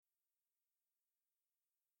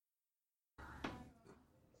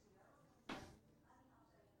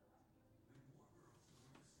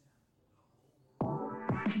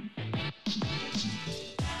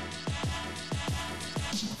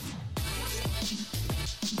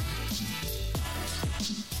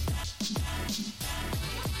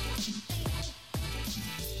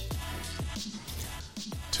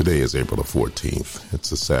Today is April the 14th.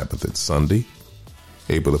 It's a Sabbath. It's Sunday,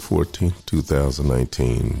 April the 14th,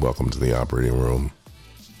 2019. Welcome to the operating room.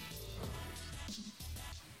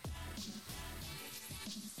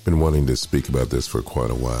 Been wanting to speak about this for quite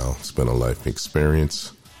a while. It's been a life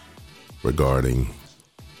experience regarding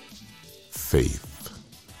faith.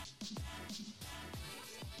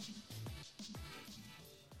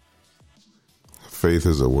 Faith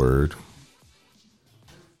is a word.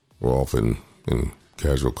 We're often in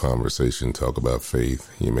casual conversation talk about faith.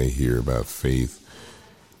 You may hear about faith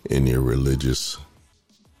in your religious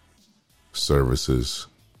services.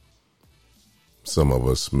 Some of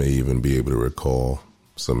us may even be able to recall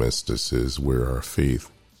some instances where our faith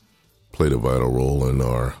played a vital role in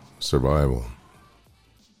our survival.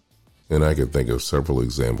 And I can think of several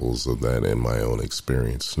examples of that in my own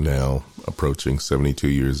experience. Now, approaching 72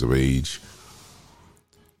 years of age,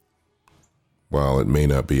 while it may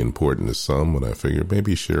not be important to some, but I figure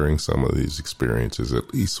maybe sharing some of these experiences,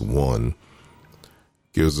 at least one,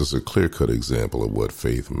 gives us a clear-cut example of what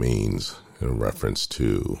faith means in reference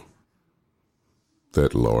to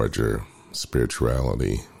that larger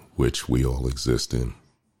spirituality which we all exist in.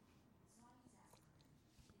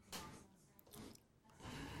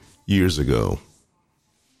 Years ago,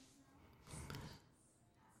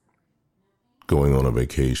 going on a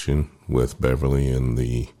vacation with Beverly and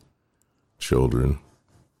the children,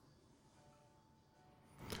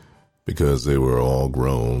 because they were all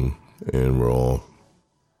grown and were all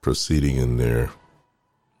proceeding in their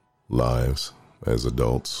lives as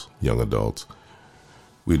adults, young adults,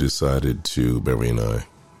 we decided to, Beverly and I,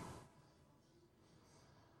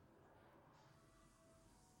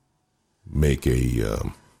 make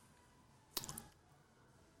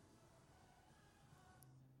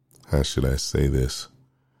how should I say this?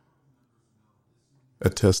 A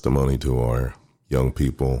testimony to our young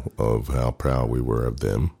people of how proud we were of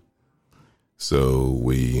them. So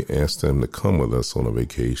we asked them to come with us on a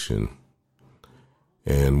vacation,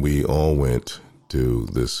 and we all went to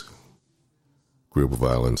this group of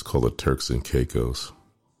islands called the Turks and Caicos.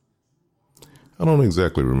 I don't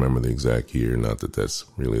exactly remember the exact year, not that that's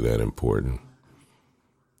really that important,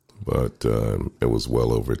 but it was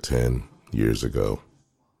well over 10 years ago.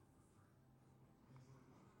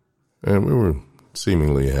 And we were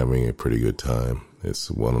seemingly having a pretty good time.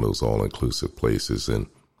 It's one of those all-inclusive places, and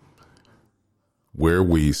where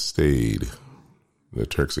we stayed, the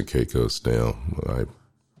Turks and Caicos now, I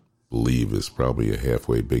believe is probably a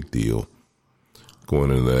halfway big deal.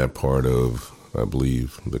 Going into that part of, I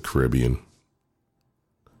believe, the Caribbean,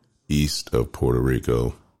 east of Puerto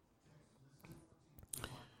Rico,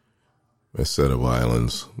 a set of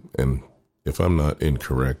islands, and if I'm not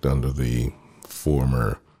incorrect, under the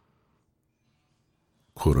former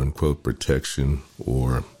quote-unquote protection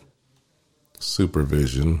or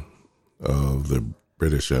supervision of the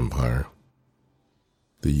British Empire,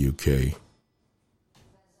 the UK.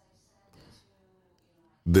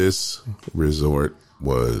 This resort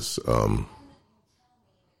was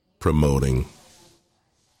promoting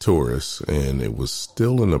tourists, and it was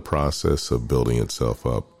still in the process of building itself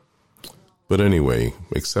up. But anyway,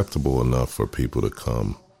 acceptable enough for people to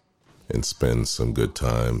come and spend some good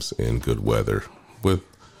times in good weather with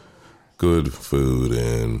good food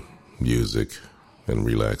and music and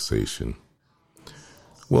relaxation.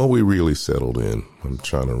 Well, we really settled in. I'm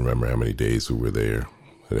trying to remember how many days we were there.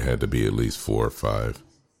 It had to be at least 4 or 5.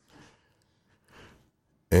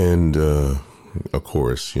 And, of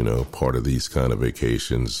course, you know, part of these kind of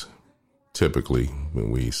vacations, typically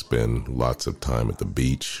when we spend lots of time at the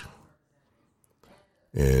beach,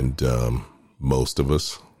 and most of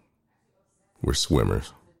us were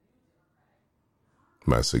swimmers.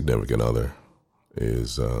 My significant other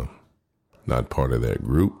is not part of that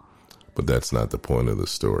group, but that's not the point of the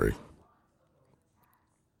story.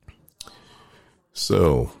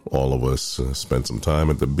 So all of us spent some time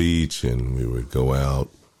at the beach, and we would go out.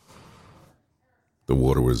 The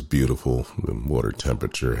water was beautiful. The water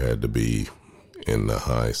temperature had to be in the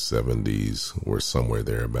high 70s or somewhere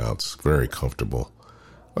thereabouts. Very comfortable,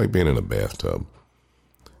 like being in a bathtub.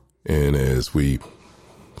 And as we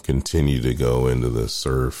continue to go into the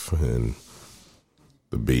surf and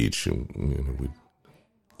the beach, and we'd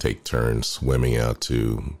take turns swimming out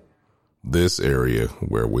to this area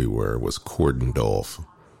where we were was cordoned off.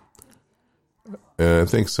 And I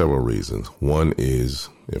think several reasons. One is,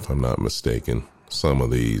 if I'm not mistaken, some of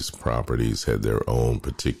these properties had their own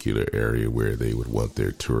particular area where they would want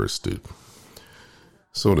their tourists to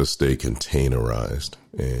sort of stay containerized,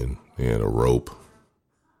 and they had a rope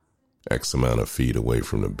X amount of feet away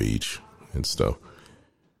from the beach and stuff.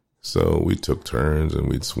 So we took turns and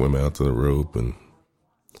we'd swim out to the rope and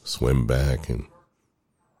swim back and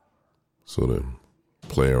sort of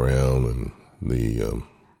play around in the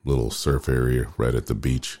little surf area right at the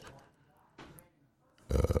beach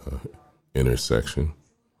intersection.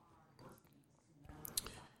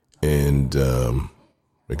 And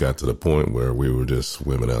it got to the point where we were just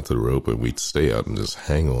swimming out to the rope, and we'd stay out and just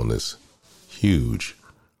hang on this huge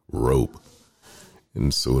rope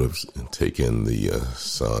and sort of take in the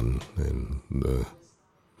sun and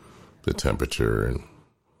the temperature and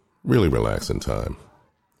really relaxing time.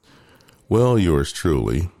 Well, yours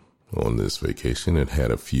truly on this vacation had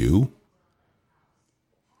had a few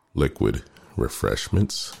liquid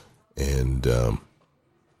refreshments and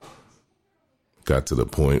got to the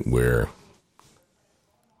point where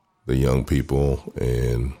the young people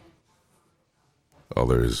and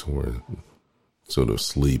others were sort of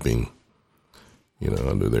sleeping,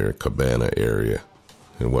 under their cabana area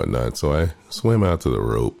and whatnot. So I swam out to the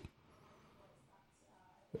rope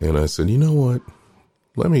and I said, you know what?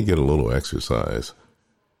 Let me get a little exercise.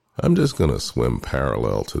 I'm just going to swim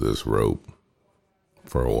parallel to this rope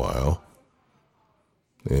for a while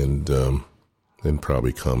and then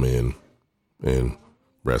probably come in and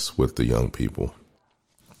rest with the young people.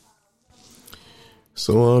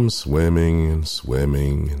 So I'm swimming and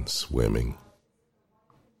swimming and swimming.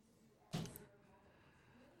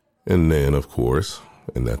 And then, of course,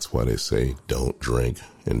 and that's why they say don't drink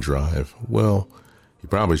and drive. Well, you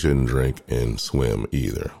probably shouldn't drink and swim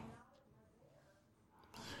either.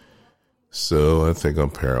 So I think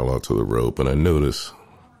I'm parallel to the rope, and I notice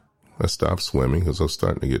I stopped swimming because I was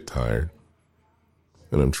starting to get tired.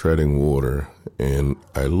 And I'm treading water, and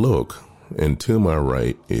I look, and to my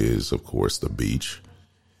right is, of course, the beach.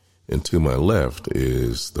 And to my left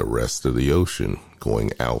is the rest of the ocean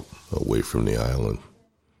going out away from the island.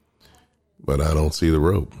 But I don't see the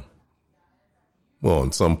rope. Well,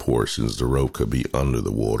 in some portions, the rope could be under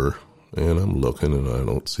the water. And I'm looking and I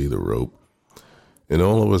don't see the rope. And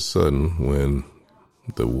all of a sudden, when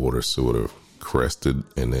the water sort of crested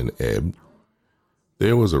and then ebbed,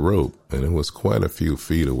 there was a rope. And it was quite a few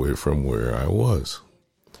feet away from where I was.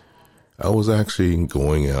 I was actually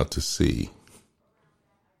going out to sea.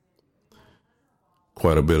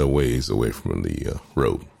 Quite a bit of ways away from the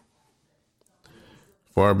rope.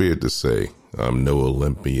 Far be it to say, I'm no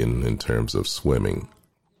Olympian in terms of swimming,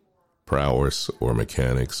 prowess, or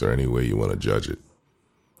mechanics, or any way you want to judge it.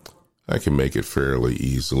 I can make it fairly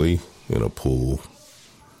easily in a pool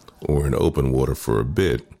or in open water for a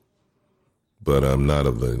bit, but I'm not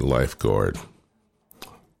of the lifeguard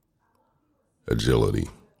agility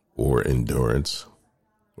or endurance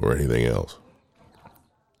or anything else.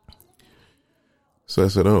 So I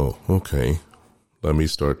said, oh, okay, let me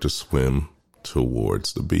start to swim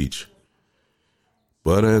towards the beach.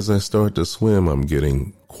 But as I start to swim, I'm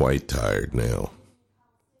getting quite tired now.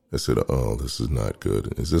 I said, oh, this is not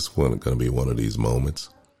good. Is this going to be one of these moments?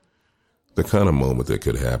 The kind of moment that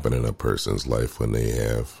could happen in a person's life when they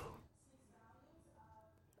have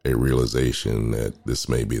a realization that this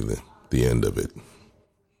may be the end of it.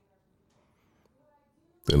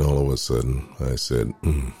 Then all of a sudden, I said,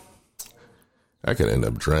 I could end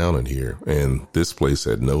up drowning here. And this place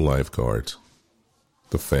had no lifeguards.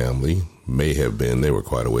 The family may have been, they were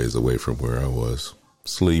quite a ways away from where I was,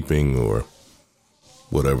 sleeping or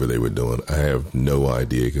whatever they were doing. I have no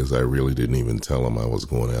idea because I really didn't even tell them I was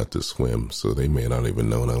going out to swim. So they may not even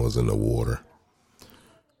known I was in the water,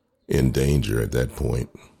 in danger at that point.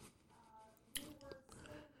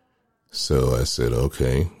 So I said,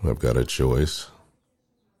 okay, I've got a choice.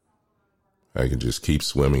 I can just keep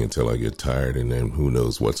swimming until I get tired, and then who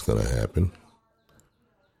knows what's going to happen.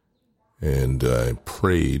 And I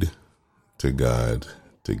prayed to God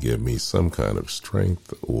to give me some kind of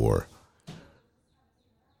strength or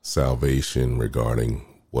salvation regarding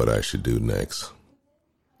what I should do next.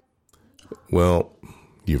 Well,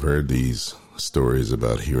 you've heard these stories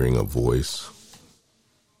about hearing a voice.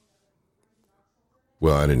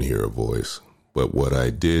 Well, I didn't hear a voice, but what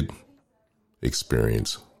I did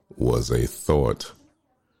experience was a thought.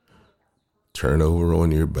 Turn over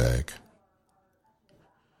on your back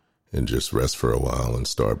and just rest for a while and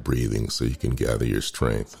start breathing so you can gather your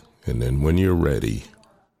strength. And then when you're ready,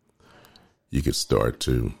 you could start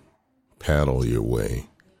to paddle your way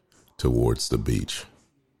towards the beach.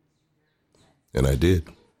 And I did.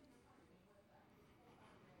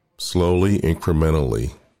 Slowly,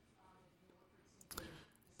 incrementally,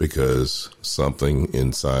 because something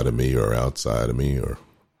inside of me or outside of me, or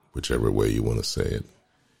whichever way you want to say it,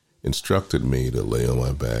 instructed me to lay on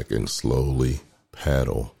my back and slowly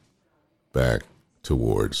paddle back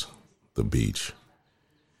towards the beach.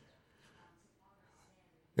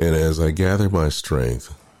 And as I gathered my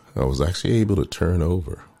strength, I was actually able to turn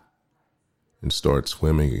over and start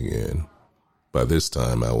swimming again. By this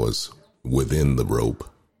time, I was within the rope.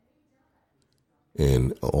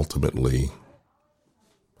 And ultimately,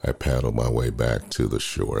 I paddled my way back to the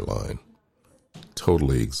shoreline,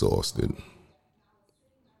 totally exhausted.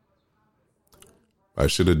 I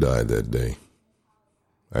should have died that day.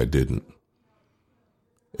 I didn't.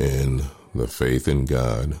 And the faith in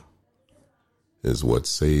God is what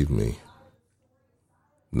saved me.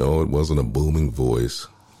 No, it wasn't a booming voice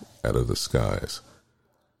out of the skies,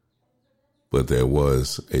 but there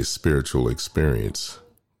was a spiritual experience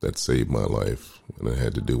that saved my life, and it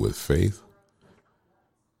had to do with faith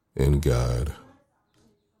in God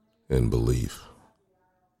and belief.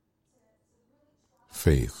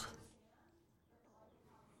 Faith.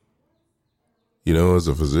 You know, as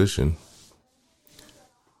a physician,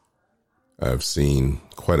 I've seen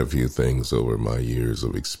quite a few things over my years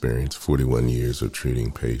of experience, 41 years of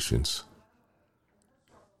treating patients.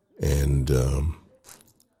 And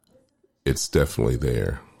it's definitely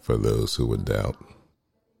there for those who would doubt.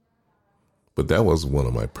 But that was one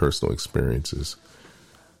of my personal experiences.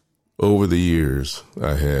 Over the years,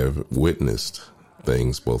 I have witnessed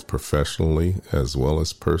things both professionally as well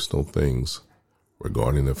as personal things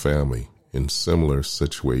regarding the family in similar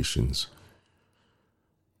situations,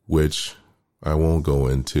 which I won't go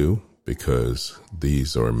into because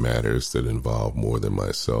these are matters that involve more than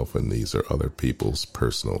myself, and these are other people's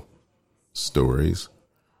personal stories.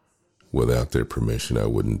 Without their permission, I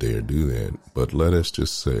wouldn't dare do that. But let us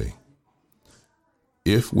just say,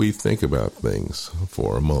 if we think about things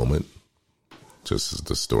for a moment, just as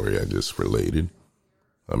the story I just related,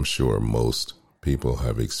 I'm sure most people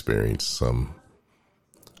have experienced some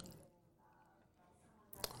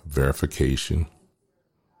verification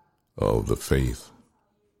of the faith,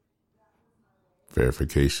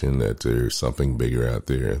 verification that there's something bigger out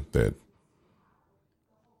there that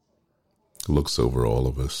looks over all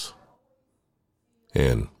of us.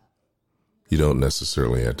 And you don't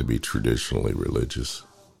necessarily have to be traditionally religious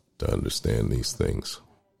to understand these things.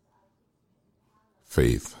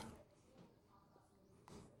 Faith.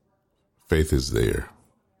 Faith is there.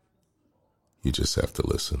 You just have to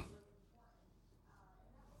listen.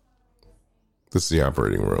 This is the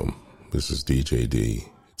operating room. This is DJ D.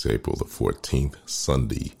 It's April the 14th,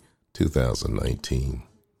 Sunday, 2019.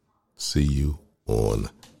 See you on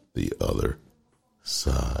the other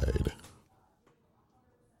side.